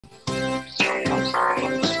Good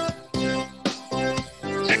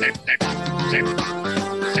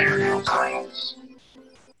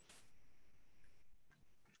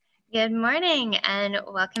morning and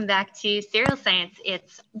welcome back to Serial Science.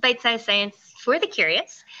 It's bite-sized science for the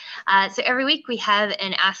curious. So every week we have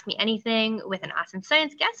an Ask Me Anything with an awesome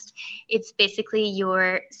science guest. It's basically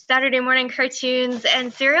your Saturday morning cartoons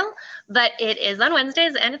and cereal, but it is on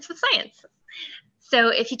Wednesdays and it's with science. So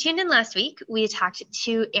if you tuned in last week, we talked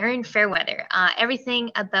to Erin Fairweather, everything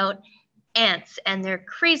about ants and their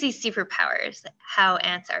crazy superpowers, how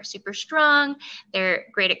ants are super strong, they're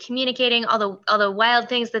great at communicating, all the wild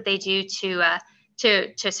things that they do to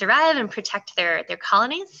survive and protect their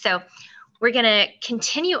colonies. So we're going to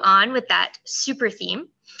continue on with that super theme,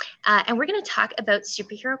 and we're going to talk about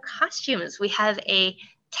superhero costumes. We have a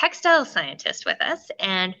textile scientist with us,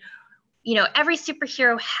 and you know, every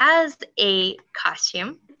superhero has a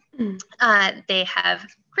costume. They have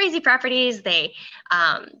crazy properties. There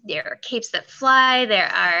are capes that fly.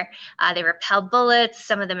 They repel bullets.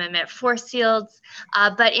 Some of them emit force fields.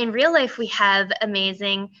 But in real life, we have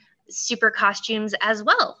amazing super costumes as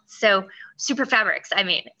well. So super fabrics, I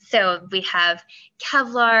mean. So we have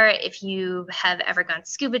Kevlar. If you have ever gone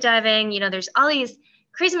scuba diving, you know, there's all these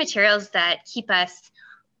crazy materials that keep us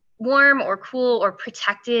warm or cool or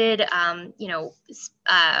protected,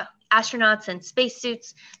 astronauts and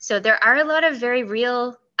spacesuits. So there are a lot of very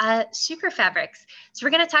real super fabrics. So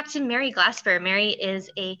we're going to talk to Mary Glasper. Mary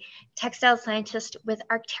is a textile scientist with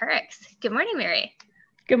Arc'teryx. Good morning, Mary.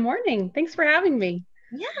 Good morning. Thanks for having me.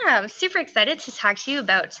 Yeah, I'm super excited to talk to you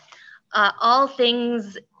about all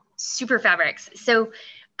things super fabrics. So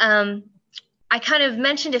I kind of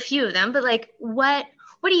mentioned a few of them, but like what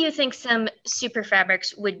do you think some super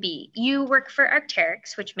fabrics would be? You work for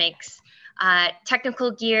Arc'teryx, which makes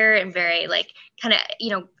technical gear and very like kind of,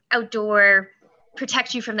 you know, outdoor,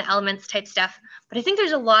 protect you from the elements type stuff. But I think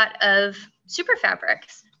there's a lot of super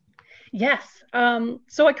fabrics. Yes.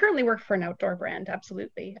 So I currently work for an outdoor brand,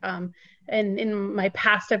 absolutely. And in my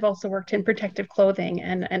past, I've also worked in protective clothing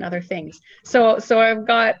and other things. So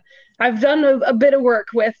I've done a bit of work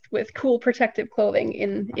with cool protective clothing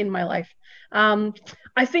in my life.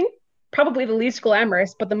 I think probably the least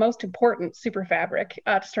glamorous, but the most important super fabric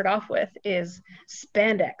to start off with is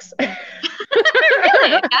spandex.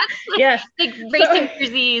 Really? That's yes. Like racing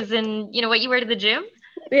jerseys and you know what you wear to the gym?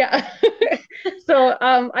 Yeah. So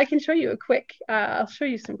I can show you I'll show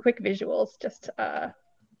you some quick visuals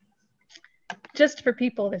just for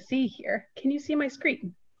people to see here. Can you see my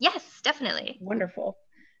screen? Yes, definitely. Wonderful.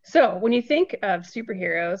 So when you think of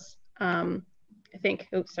superheroes, I think,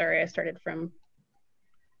 oops, sorry, I started from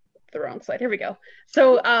the wrong slide. Here we go.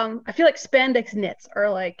 So I feel like spandex knits are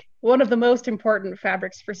like one of the most important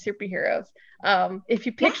fabrics for superheroes. If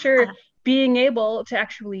you picture being able to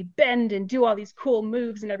actually bend and do all these cool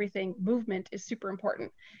moves and everything, movement is super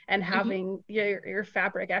important. And having your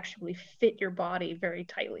fabric actually fit your body very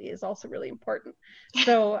tightly is also really important.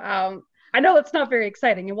 So I know it's not very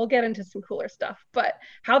exciting and we'll get into some cooler stuff, but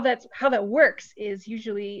how that works is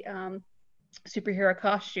usually superhero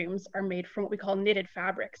costumes are made from what we call knitted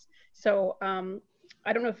fabrics. So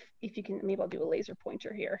I don't know if you can, maybe I'll do a laser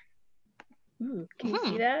pointer here. Ooh, can you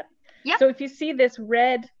see that? Yeah. So if you see this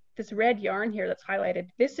red yarn here that's highlighted,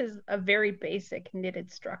 this is a very basic knitted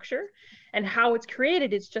structure. And how it's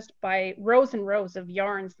created is just by rows and rows of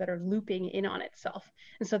yarns that are looping in on itself.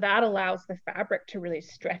 And so that allows the fabric to really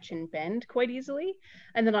stretch and bend quite easily.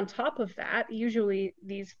 And then on top of that, usually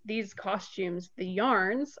these costumes, the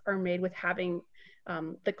yarns are made with having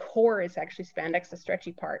the core is actually spandex, the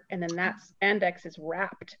stretchy part. And then that spandex is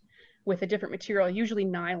wrapped with a different material, usually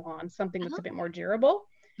nylon, something that's a bit more durable.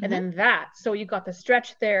 And then so you've got the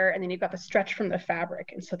stretch there, and then you've got the stretch from the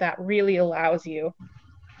fabric. And so that really allows you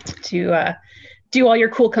to do all your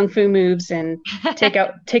cool kung fu moves and take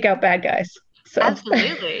out bad guys. So.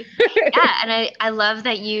 Absolutely. Yeah. And I love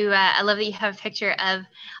that you have a picture of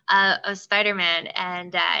Spiderman,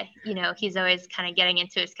 and you know, he's always kind of getting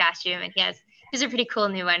into his costume, and he's a pretty cool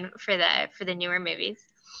new one for the newer movies.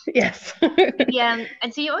 Yes. Yeah.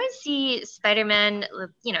 And so you always see Spider-Man,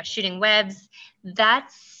 you know, shooting webs.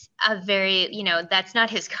 That's a very, you know, that's not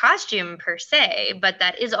his costume per se, but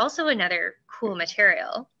that is also another cool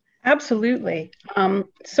material. Absolutely.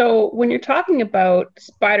 So when you're talking about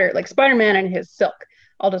Spider-Man and his silk,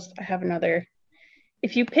 I have another.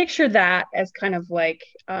 If you picture that as kind of like,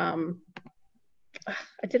 I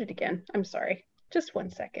did it again. I'm sorry. Just 1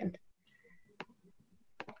 second.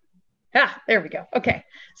 There we go. Okay.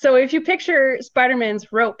 So if you picture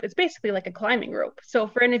Spider-Man's rope, it's basically like a climbing rope. So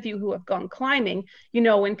for any of you who have gone climbing, you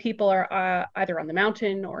know, when people are either on the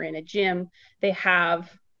mountain or in a gym, they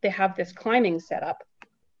have they have this climbing setup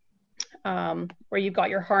where you've got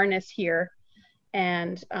your harness here,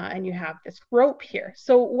 and you have this rope here.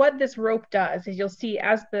 So what this rope does is, you'll see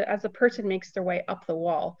as the person makes their way up the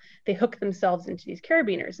wall, they hook themselves into these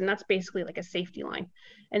carabiners, and that's basically like a safety line.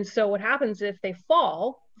 And so what happens if they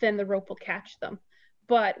fall, then the rope will catch them.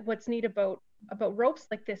 But what's neat about ropes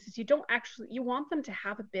like this is you want them to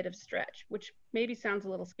have a bit of stretch, which maybe sounds a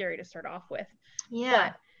little scary to start off with.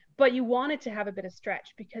 Yeah. But you want it to have a bit of stretch,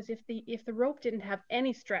 because if the rope didn't have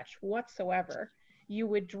any stretch whatsoever, you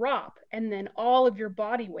would drop, and then all of your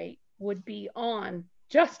body weight would be on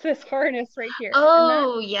just this harness right here.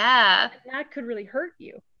 Oh, and that could really hurt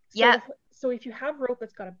you. So if you have rope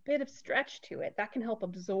that's got a bit of stretch to it, that can help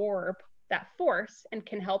absorb that force and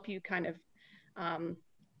can help you kind of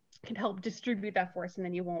can help distribute that force, and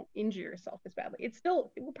then you won't injure yourself as badly. It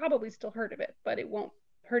will probably still hurt a bit, but it won't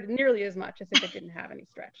hurt nearly as much as if it didn't have any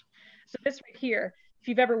stretch. So this right here, if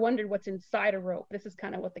you've ever wondered what's inside a rope, this is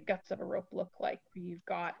kind of what the guts of a rope look like. You've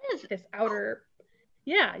got this outer,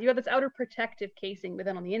 you have this outer protective casing, but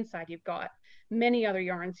then on the inside you've got many other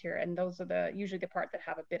yarns here, and those are usually the part that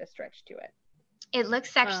have a bit of stretch to it. It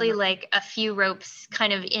looks actually like a few ropes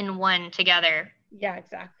kind of in one together. Yeah,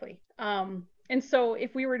 exactly. And so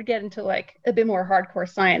if we were to get into like a bit more hardcore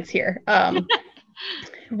science here,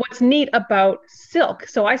 what's neat about silk,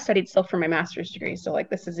 so I studied silk for my master's degree, so like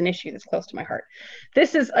this is an issue that's close to my heart.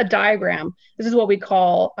 This is a diagram. This is what we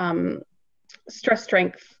call stress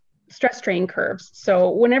strain curves.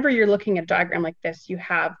 So whenever you're looking at a diagram like this, you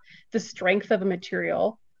have the strength of a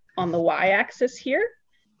material on the y-axis here,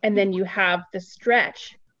 and then you have the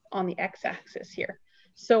stretch on the x-axis here.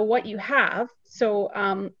 So what you have,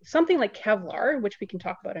 something like Kevlar, which we can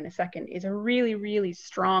talk about in a second, is a really, really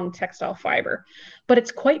strong textile fiber, but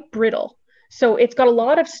it's quite brittle. So it's got a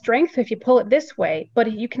lot of strength if you pull it this way,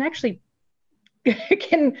 but you can actually,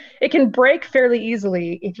 it can break fairly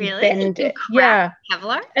easily if you bend it. Yeah,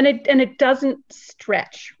 Kevlar? And it doesn't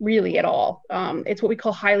stretch really at all. It's what we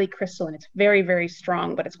call highly crystalline. It's very, very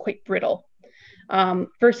strong, but it's quite brittle.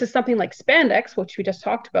 Versus something like spandex, which we just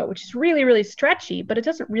talked about, which is really, really stretchy, but it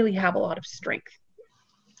doesn't really have a lot of strength.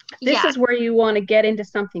 This is where you want to get into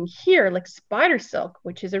something here like spider silk,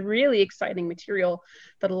 which is a really exciting material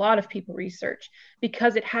that a lot of people research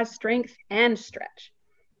because it has strength and stretch.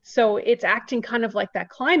 So it's acting kind of like that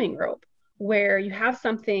climbing rope, where you have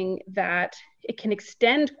something that it can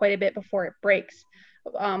extend quite a bit before it breaks.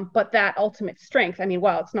 But that ultimate strength, I mean,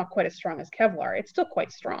 while it's not quite as strong as Kevlar, it's still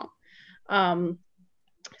quite strong.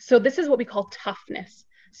 So this is what we call toughness.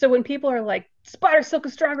 So when people are like, spider silk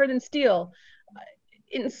is stronger than steel,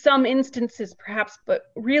 in some instances perhaps, but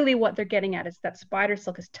really what they're getting at is that spider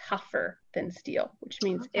silk is tougher than steel, which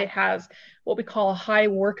means it has what we call a high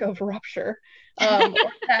work of rupture, or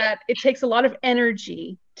that it takes a lot of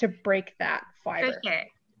energy to break that fiber.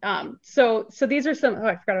 So these are some,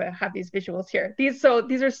 I forgot to have these visuals here. These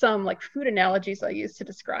are some like food analogies I use to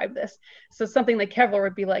describe this. So something like Kevlar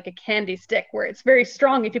would be like a candy stick, where it's very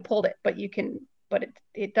strong if you pulled it, but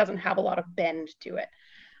it doesn't have a lot of bend to it.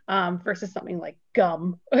 Versus something like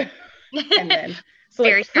gum. And then so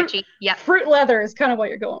very like stretchy. Yeah. Fruit leather is kind of what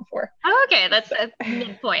you're going for. Oh, okay, that's a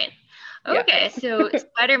midpoint. Okay, so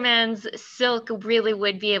Spider-Man's silk really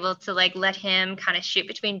would be able to like let him kind of shoot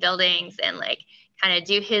between buildings and like kind of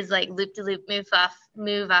do his like loop-de-loop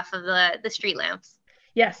move off of the street lamps.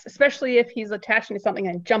 Yes, especially if he's attaching to something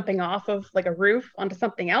and jumping off of like a roof onto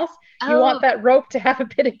something else. You want that rope to have a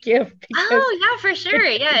bit of give. Oh, yeah, for sure.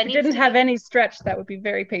 If it didn't have any stretch, that would be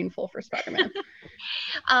very painful for Spider-Man.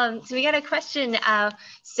 So we got a question.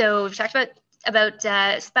 So we've talked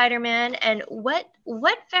about Spider-Man, and what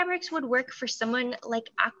fabrics would work for someone like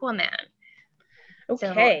Aquaman?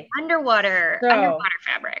 Okay. So underwater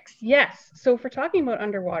fabrics. Yes. So if we're talking about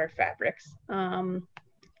underwater fabrics,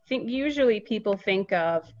 usually people think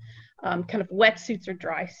of kind of wetsuits or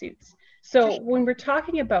dry suits. So when we're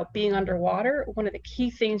talking about being underwater, one of the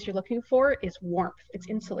key things you're looking for is warmth. It's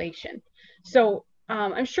insulation. So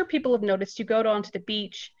I'm sure people have noticed, you go down to the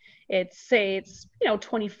beach, it's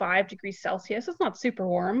 25 degrees Celsius. It's not super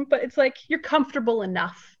warm, but it's like you're comfortable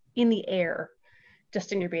enough in the air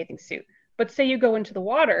just in your bathing suit. But say you go into the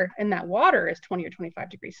water and that water is 20 or 25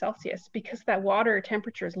 degrees Celsius, because that water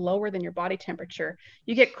temperature is lower than your body temperature,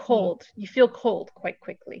 you get cold. You feel cold quite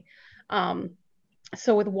quickly.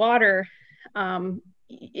 So with water,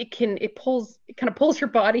 it kind of pulls your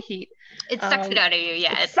body heat. It sucks it out of you.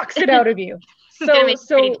 Yeah. It sucks it out of you. So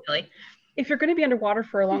if you're going to be underwater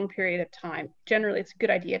for a long period of time, generally it's a good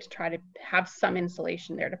idea to try to have some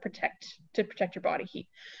insulation there to protect your body heat.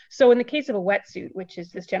 So in the case of a wetsuit, which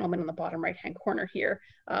is this gentleman in the bottom right hand corner here,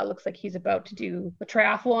 looks like he's about to do a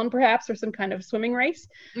triathlon perhaps, or some kind of swimming race.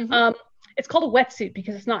 It's called a wetsuit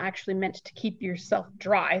because it's not actually meant to keep yourself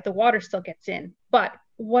dry. The water still gets in. But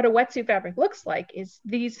what a wetsuit fabric looks like is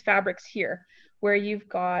these fabrics here, where you've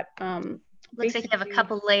got looks like you have a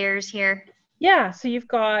couple layers here. Yeah, so you've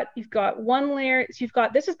got one layer. So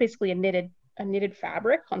this is basically a knitted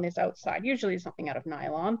fabric on this outside, usually something out of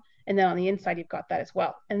nylon, and then on the inside you've got that as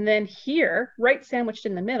well. And then here, right sandwiched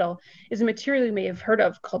in the middle, is a material you may have heard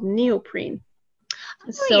of called neoprene.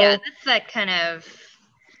 Yeah, that's that kind of,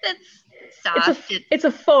 that's soft. It's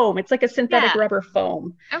a foam. It's like a synthetic rubber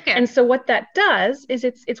foam. Okay. And so what that does is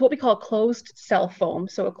it's what we call a closed cell foam.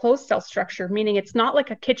 So a closed cell structure, meaning it's not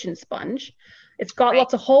like a kitchen sponge. It's got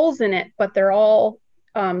lots of holes in it, but they're all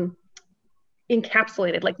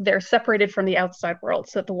encapsulated, like they're separated from the outside world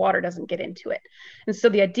so that the water doesn't get into it. And so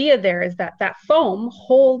the idea there is that foam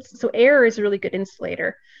holds, so air is a really good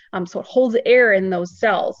insulator. So it holds air in those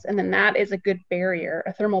cells, and then that is a good barrier,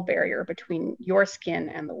 a thermal barrier between your skin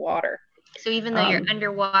and the water. So even though you're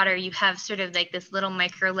underwater, you have sort of like this little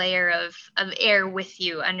micro layer of air with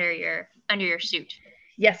you under your suit.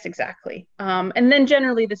 Yes, exactly. And then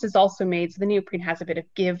generally this is also made, so the neoprene has a bit of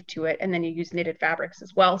give to it, and then you use knitted fabrics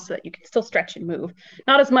as well so that you can still stretch and move.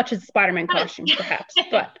 Not as much as Spiderman costume, perhaps,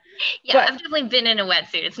 but. Yeah, I've definitely been in a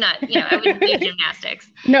wetsuit. It's not, I wouldn't do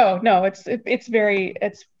gymnastics. No, it's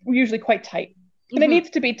usually quite tight. And it needs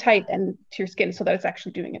to be tight and to your skin so that it's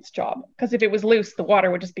actually doing its job. Because if it was loose, the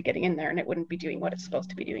water would just be getting in there and it wouldn't be doing what it's supposed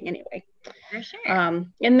to be doing anyway. For sure.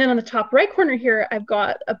 And then on the top right corner here, I've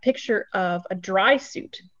got a picture of a dry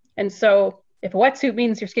suit. And so if a wetsuit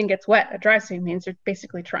means your skin gets wet, a dry suit means you're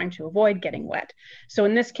basically trying to avoid getting wet. So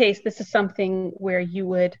in this case, this is something where you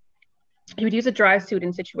would use a dry suit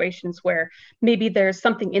in situations where maybe there's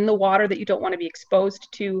something in the water that you don't want to be exposed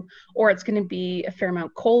to, or it's going to be a fair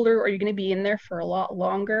amount colder, or you're going to be in there for a lot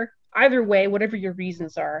longer. Either way, whatever your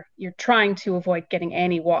reasons are, you're trying to avoid getting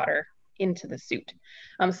any water into the suit.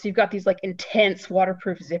 So you've got these like intense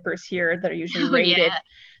waterproof zippers here that are usually rated.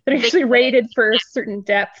 That are usually rated for certain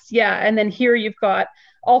depths. Yeah. And then here you've got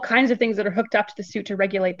all kinds of things that are hooked up to the suit to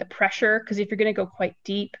regulate the pressure. Because if you're going to go quite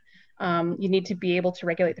deep, you need to be able to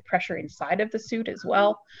regulate the pressure inside of the suit as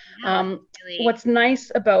well. What's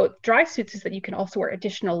nice about dry suits is that you can also wear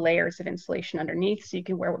additional layers of insulation underneath. So you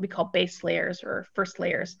can wear what we call base layers or first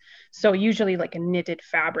layers. So usually like a knitted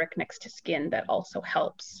fabric next to skin that also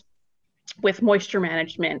helps with moisture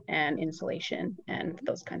management and insulation and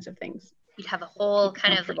those kinds of things. You'd have a whole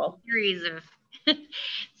kind of like series of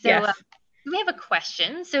Yes. We have a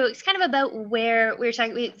question. So it's kind of about where we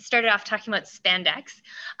started off talking about spandex.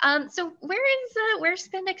 So where's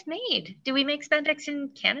spandex made? Do we make spandex in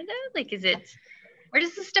Canada? Like, where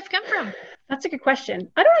does this stuff come from? That's a good question.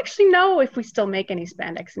 I don't actually know if we still make any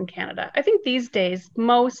spandex in Canada. I think these days,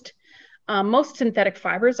 most synthetic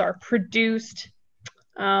fibers are produced.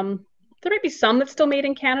 There might be some that's still made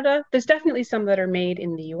in Canada. There's definitely some that are made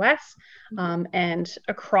in the US and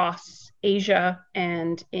across Asia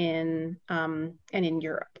and in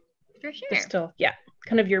Europe. For sure. They're still,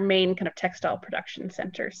 kind of your main kind of textile production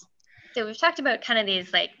centers. So we've talked about kind of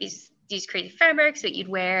these crazy fabrics that you'd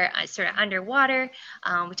wear sort of underwater.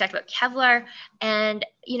 We talked about Kevlar, and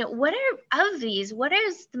what is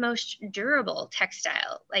the most durable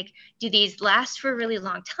textile? Like, do these last for a really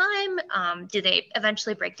long time? Do they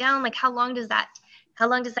eventually break down? Like, how long does that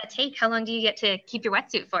take? How long do you get to keep your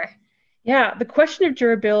wetsuit for? Yeah, the question of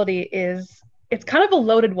durability it's kind of a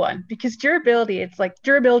loaded one, because durability, it's like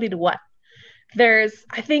durability to what? There's,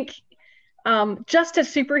 I think, just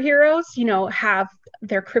as superheroes, have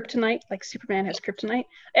their kryptonite, like Superman has kryptonite,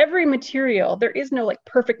 every material, there is no like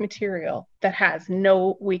perfect material that has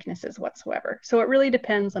no weaknesses whatsoever. So it really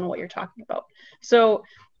depends on what you're talking about. So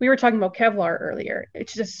we were talking about Kevlar earlier.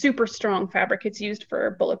 It's just a super strong fabric. It's used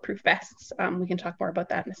for bulletproof vests. We can talk more about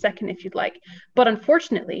that in a second if you'd like. But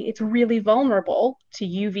unfortunately, it's really vulnerable to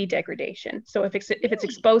UV degradation. So if it's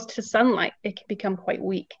exposed to sunlight, it can become quite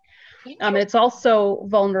weak. And it's also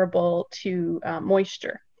vulnerable to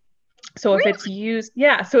moisture. So if it's used,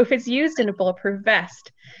 if it's used in a bulletproof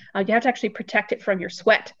vest, you have to actually protect it from your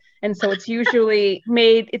sweat. And so it's usually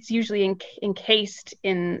encased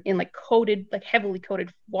in like coated, like heavily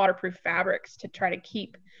coated waterproof fabrics to try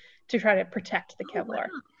to protect the Kevlar. Wow.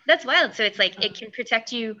 That's wild. So it's like it can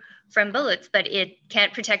protect you from bullets, but it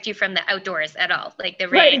can't protect you from the outdoors at all, like the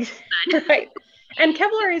rain. Right. And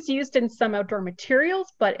Kevlar is used in some outdoor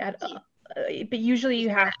materials, but at but usually you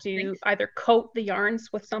have to either coat the yarns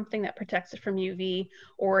with something that protects it from UV,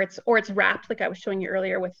 or it's wrapped, like I was showing you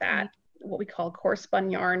earlier with that, what we call core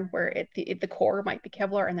spun yarn, where the core might be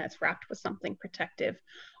Kevlar and that's wrapped with something protective.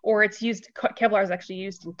 Or it's used, Kevlar is actually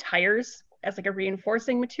used in tires as like a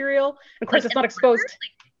reinforcing material. And of course, it's not exposed.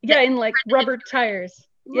 In like rubber tires.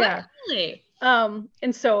 Yeah. Really?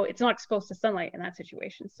 And so it's not exposed to sunlight in that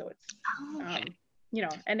situation. So it's, you know,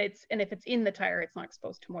 and if it's in the tire, it's not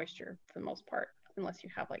exposed to moisture for the most part, unless you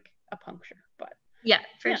have like a puncture. But yeah,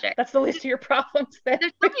 for sure. That's the least of your problems. There's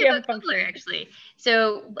something about Kevlar, actually.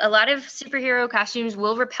 So a lot of superhero costumes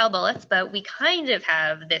will repel bullets, but we kind of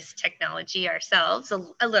have this technology ourselves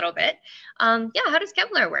a little bit. How does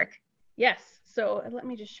Kevlar work? Yes. So let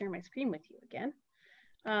me just share my screen with you again.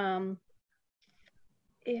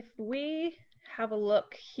 If we have a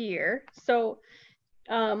look here, so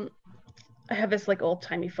I have this like old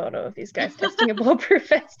timey photo of these guys testing a bulletproof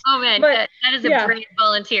vest. Oh man, that is a brave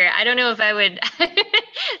volunteer. I don't know if I would.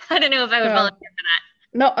 I don't know if I would volunteer for that.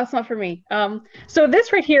 No, that's not for me. So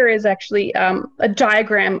this right here is actually a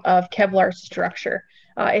diagram of Kevlar structure.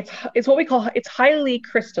 It's what we call, it's highly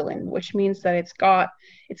crystalline, which means that it's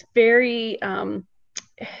very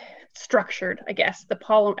structured, I guess. At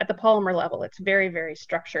the polymer level, it's very, very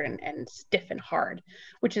structured and stiff and hard,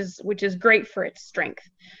 which is great for its strength.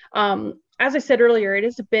 As I said earlier, it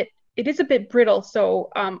is a bit brittle. So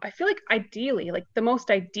I feel like ideally, like the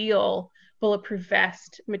most ideal bulletproof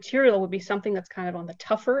vest material would be something that's kind of on the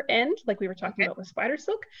tougher end, like we were talking about with spider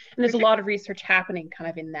silk. And there's a lot of research happening kind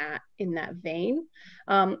of in that vein.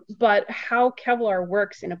 But how Kevlar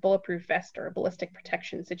works in a bulletproof vest or a ballistic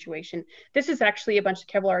protection situation, this is actually a bunch of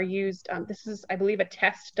Kevlar used. This is, I believe, a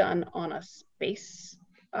test done on a space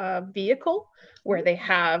vehicle where they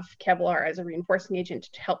have Kevlar as a reinforcing agent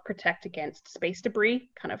to help protect against space debris,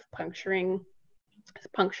 kind of puncturing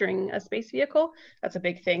a space vehicle. That's a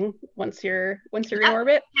big thing once you're in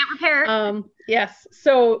orbit. Can't repair. Yes.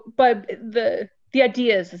 So, but the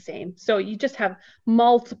idea is the same. So you just have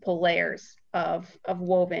multiple layers of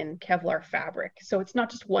woven Kevlar fabric. So it's not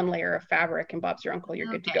just one layer of fabric and Bob's your uncle, you're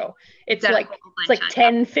good to go. It's like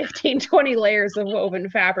 10, 15, 20 layers of woven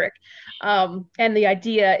fabric. And the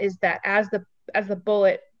idea is that as the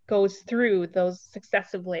bullet goes through those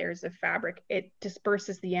successive layers of fabric, it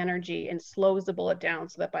disperses the energy and slows the bullet down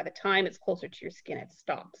so that by the time it's closer to your skin, it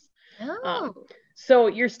stops. So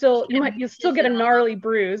you'll still get a gnarly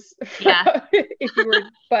bruise if you were,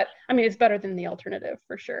 but I mean, it's better than the alternative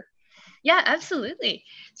for sure. Yeah, absolutely.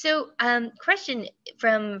 So question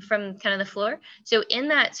from kind of the floor. So in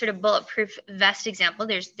that sort of bulletproof vest example,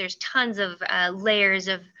 there's tons of layers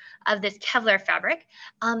of this Kevlar fabric.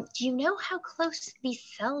 Do you know how close these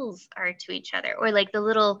cells are to each other, or like the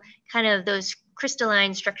little kind of those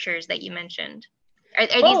crystalline structures that you mentioned? Are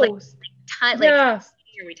these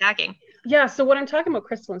are we talking? Yeah, so when I'm talking about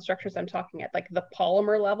crystalline structures, I'm talking at like the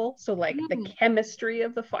polymer level. So like the chemistry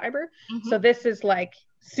of the fiber. So this is like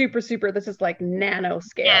super, this is like nano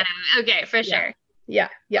scale. Okay, for sure. Yeah.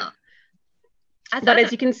 But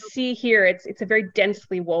as you can see here, it's a very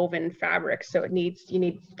densely woven fabric. So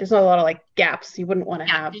there's not a lot of like gaps. You wouldn't want to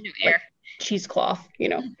have like cheesecloth, you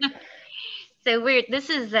know. So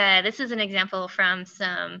this is an example from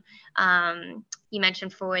some you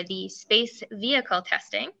mentioned for the space vehicle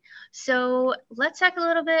testing. So let's talk a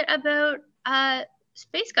little bit about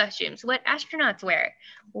space costumes, what astronauts wear,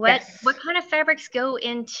 what kind of fabrics go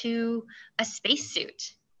into a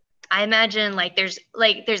spacesuit. I imagine there's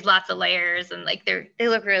lots of layers and like they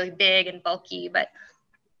look really big and bulky, but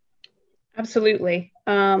absolutely.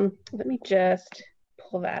 Let me just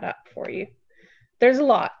pull that up for you. There's a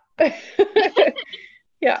lot.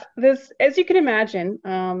 Yeah, this, as you can imagine,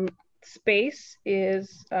 space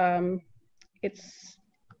is it's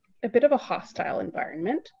a bit of a hostile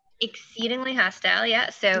environment. Exceedingly hostile,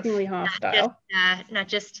 yeah. So exceedingly hostile. Not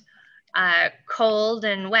just cold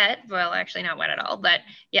and wet. Well, actually not wet at all, but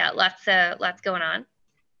yeah, lots going on.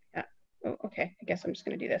 Yeah. Oh, okay. I guess I'm just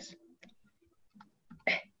going to do this.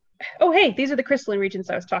 Oh, hey, these are the crystalline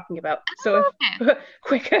regions I was talking about. So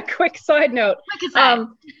quick side note.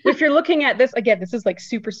 If you're looking at this, again, this is like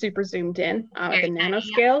super zoomed in at the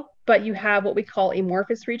nanoscale, but you have what we call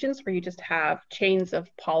amorphous regions where you just have chains of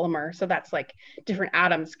polymer. So that's like different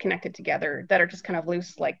atoms connected together that are just kind of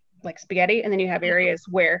loose like spaghetti. And then you have areas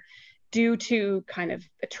where, due to kind of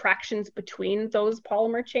attractions between those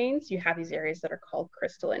polymer chains, you have these areas that are called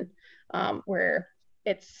crystalline, where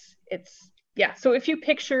it's yeah. So if you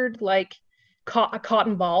pictured like a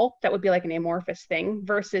cotton ball, that would be like an amorphous thing,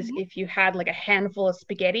 versus if you had like a handful of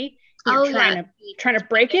spaghetti, you're trying to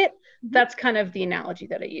break it. That's kind of the analogy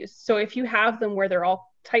that I use. So if you have them where they're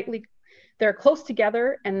all tightly they're close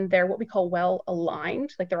together and they're what we call well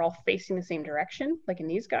aligned, like they're all facing the same direction. Like in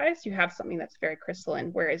these guys, you have something that's very crystalline,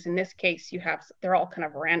 whereas in this case, they're all kind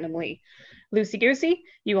of randomly loosey-goosey.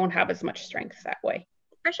 You won't have as much strength that way.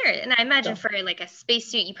 For sure. And I imagine for like a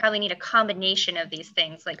spacesuit, you probably need a combination of these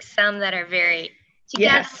things, like some that are very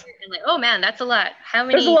together. Yes. And like, oh man, that's a lot. How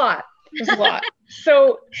many? There's a lot.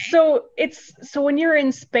 So when you're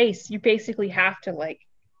in space, you basically have to like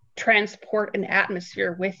transport an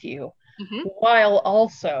atmosphere with you, while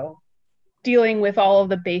also dealing with all of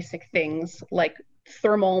the basic things like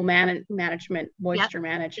thermal management, moisture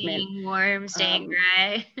management, staying warm, staying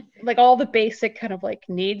dry, like all the basic kind of like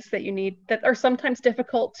needs that you need that are sometimes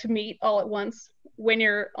difficult to meet all at once when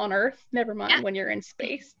you're on Earth, never mind when you're in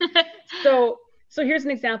space. So here's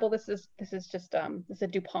an example. This is just this is a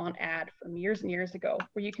DuPont ad from years and years ago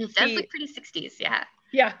where you can see. It does look pretty 60s, yeah.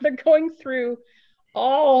 Yeah, they're going through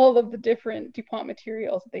all of the different DuPont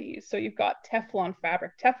materials that they use. So you've got Teflon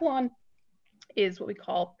fabric. Teflon is what we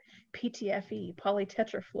call PTFE,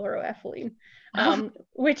 polytetrafluoroethylene,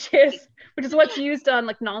 which is what's used on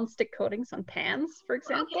like non-stick coatings on pans, for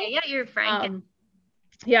example. Okay, yeah, you're frank.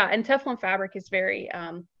 Yeah, and Teflon fabric is very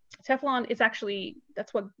Teflon is actually,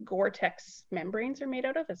 that's what Gore-Tex membranes are made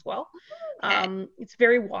out of as well. Okay. It's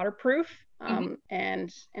very waterproof, and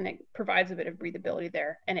it provides a bit of breathability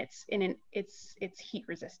there, and it's heat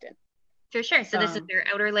resistant. For sure. So this is their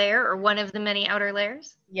outer layer, or one of the many outer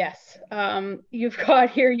layers? Yes. You've got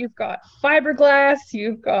fiberglass,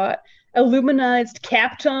 you've got aluminized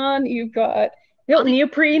Kapton, you've got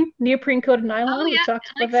neoprene coated nylon. We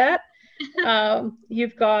talked about that.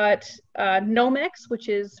 You've got Nomex, which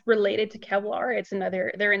is related to Kevlar.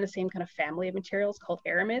 They're in the same kind of family of materials called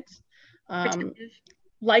aramids.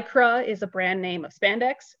 Lycra is a brand name of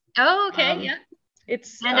spandex. Oh, okay, yeah.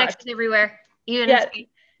 It's spandex is everywhere.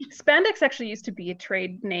 Spandex actually used to be a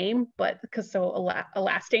trade name, but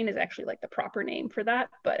elastane is actually like the proper name for that,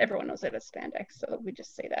 but everyone knows it as spandex, so we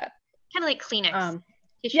just say that. Kind of like Kleenex.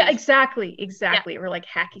 Yeah, exactly. Yeah. Or like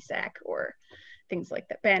hacky sack or things like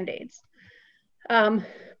that, Band-Aids.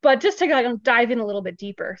 But just to dive in a little bit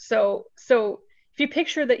deeper. So if you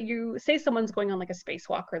picture that you say someone's going on like a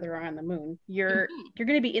spacewalk or they're on the moon, you're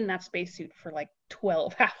going to be in that spacesuit for like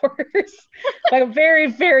 12 hours, like very,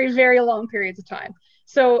 very, very long periods of time.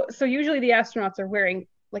 So usually the astronauts are wearing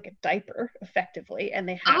like a diaper effectively, and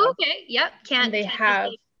they have. Oh, okay. Yep.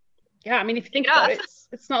 Yeah, I mean, if you think about it,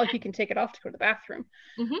 it's not like you can take it off to go to the bathroom.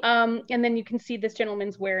 And then you can see this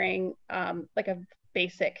gentleman's wearing like a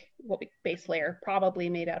basic base layer, probably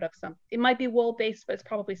made out of it might be wool based, but it's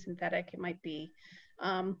probably synthetic. It might be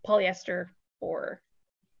polyester or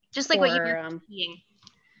just like what you were seeing.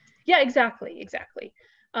 Yeah, exactly.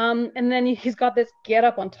 And then he's got this get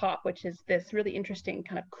up on top, which is this really interesting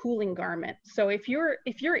kind of cooling garment. So if you're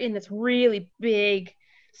in this really big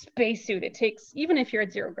spacesuit, it takes, even if you're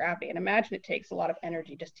at zero gravity, and imagine it takes a lot of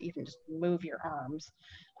energy just to even just move your arms,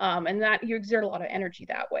 and that you exert a lot of energy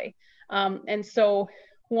that way. And so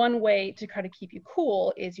one way to kind of keep you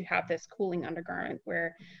cool is you have this cooling undergarment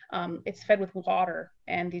where it's fed with water,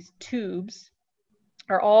 and these tubes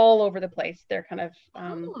are all over the place. They're kind of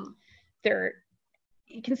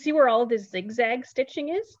you can see where all of this zigzag stitching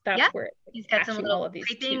is. That's where he's got some little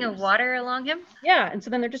piping of water along him. Yeah, and so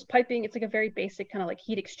then they're just piping. It's like a very basic kind of like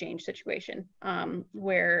heat exchange situation,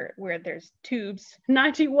 where there's tubes,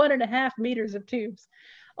 91.5 meters of tubes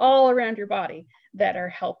all around your body that are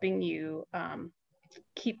helping you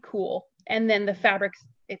keep cool. And then the fabric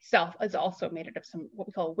itself is also made out of some what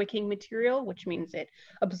we call wicking material, which means it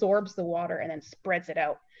absorbs the water and then spreads it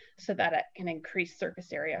out so that it can increase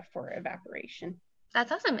surface area for evaporation. That's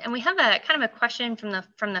awesome. And we have a kind of a question from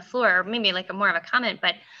the floor, or maybe like more of a comment.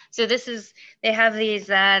 But so they have these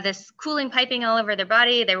this cooling piping all over their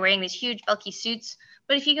body. They're wearing these huge bulky suits.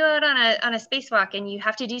 But if you go out on a spacewalk and you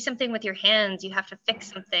have to do something with your hands, you have to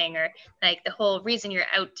fix something, or like the whole reason you're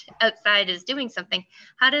outside is doing something.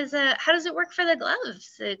 How does it work for the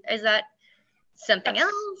gloves? Is that something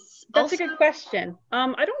else? That's a good question.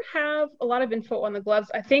 I don't have a lot of info on the gloves.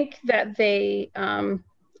 I think that they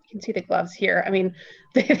you can see the gloves here. I mean,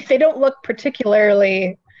 they don't look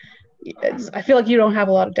particularly. I feel like you don't have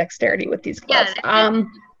a lot of dexterity with these gloves. Yeah,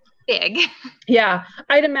 big. Yeah,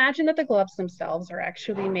 I'd imagine that the gloves themselves are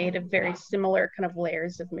actually made of very similar kind of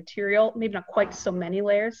layers of material. Maybe not quite so many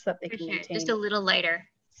layers, so that they can maintain just a little lighter.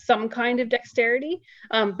 Some kind of dexterity,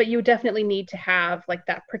 but you definitely need to have like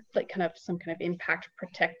that, like kind of some kind of impact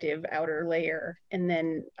protective outer layer, and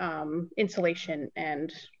then insulation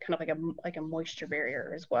and kind of like a moisture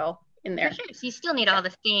barrier as well in there. For sure. So you still need all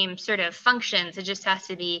the same sort of functions. It just has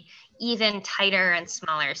to be even tighter and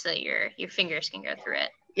smaller so that your fingers can go through it.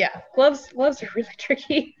 Yeah, gloves are really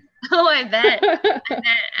tricky. Oh, I bet. I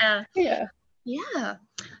bet. Yeah. Yeah.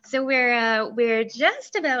 So we're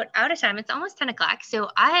just about out of time. It's almost 10 o'clock. So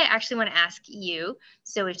I actually want to ask you.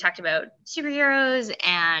 So we've talked about superheroes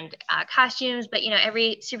and costumes, but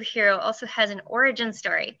every superhero also has an origin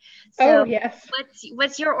story. Oh So yes.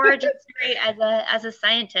 what's your origin story as a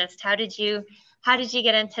scientist? How did you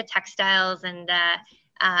get into textiles and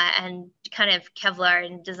kind of Kevlar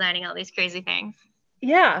and designing all these crazy things?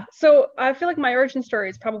 Yeah. So I feel like my origin story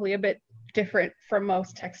is probably a bit different from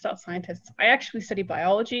most textile scientists. I actually study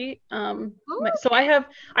biology. Oh, So I have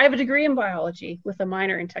a degree in biology with a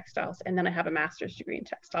minor in textiles, and then I have a master's degree in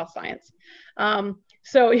textile science.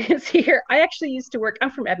 So you can see here, I actually used to work. I'm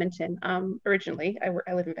from Edmonton originally.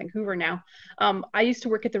 I live in Vancouver now. I used to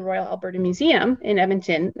work at the Royal Alberta Museum in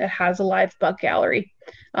Edmonton that has a live bug gallery.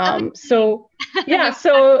 So yeah,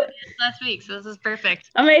 so last week, so this is perfect.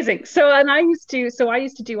 amazing. So I used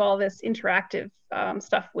to do all this interactive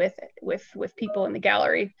stuff with people in the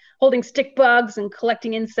gallery, holding stick bugs and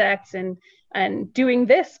collecting insects and doing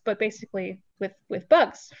this, but basically with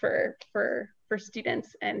bugs for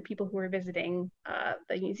students and people who are visiting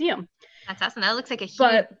the museum. That's awesome. That looks like a huge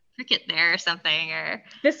But cricket there or something. Or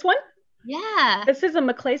this one, yeah. this is a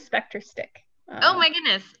Maclay Spectre stick. Oh my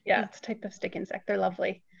goodness. Yeah, it's a type of stick insect. They're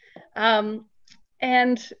lovely. Um,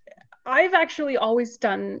 and I've actually always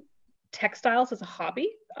done textiles as a hobby.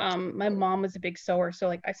 My mom was a big sewer, so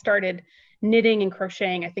like I started knitting and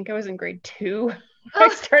crocheting. I think I was in grade 2. I Oh,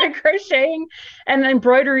 started crocheting and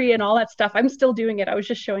embroidery and all that stuff. I'm still doing it. I was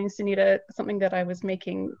just showing Sunita something that I was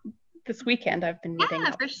making this weekend. I've been knitting yeah,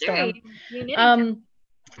 up for a sure. storm. You're knitting.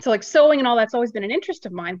 So like sewing and all that's always been an interest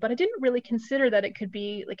of mine, but I didn't really consider that it could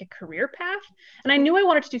be like a career path. And I knew I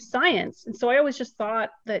wanted to do science. And so I always just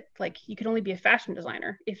thought that like you could only be a fashion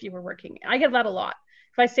designer if you were working. I get that a lot.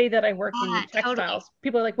 If I say that I work in textiles, Totally.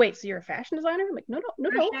 people are like, wait, so you're a fashion designer? I'm like, no, no, no,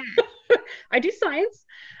 For no. sure. I do science.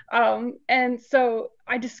 And so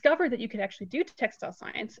I discovered that you could actually do textile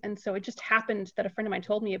science. And so it just happened that a friend of mine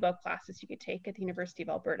told me about classes you could take at the University of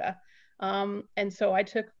Alberta. And so I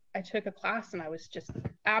took a class and I was just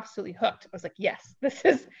absolutely hooked. I was like, yes, this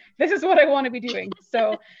is what I want to be doing.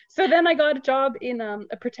 So then I got a job in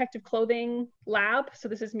a protective clothing lab. So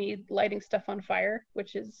this is me lighting stuff on fire,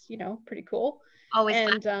 which is pretty cool. Always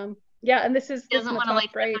fun. And yeah, and this Doesn't on the want to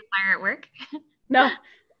light top stuff right. on fire at work. No,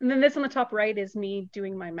 and then this on the top right is me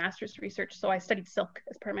doing my master's research. So I studied silk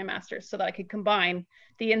as part of my master's so that I could combine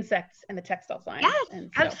the insects and the textile science. Yes,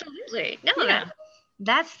 And so, absolutely. No, yeah.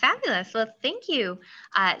 that's fabulous. Well, thank you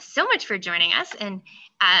so much for joining us and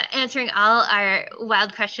answering all our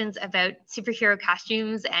wild questions about superhero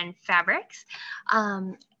costumes and fabrics.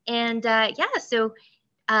 So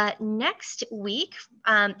next week,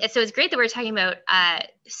 so it's great that we're talking about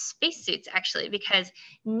spacesuits actually, because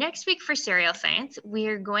next week for Serial Science,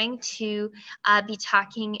 we're going to be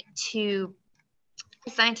talking to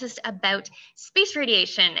scientists about space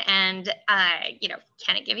radiation and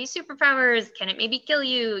can it give you superpowers, can it maybe kill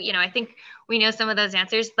you? I think we know some of those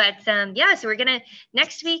answers, but so we're gonna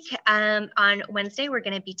next week on Wednesday we're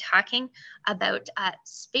going to be talking about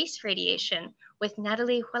space radiation with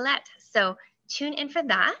Natalie Ouellette, so tune in for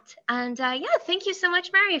that. And thank you so much,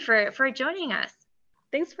 Mary, for joining us.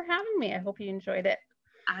 Thanks for having me. I hope you enjoyed it.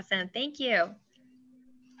 Awesome. Thank you.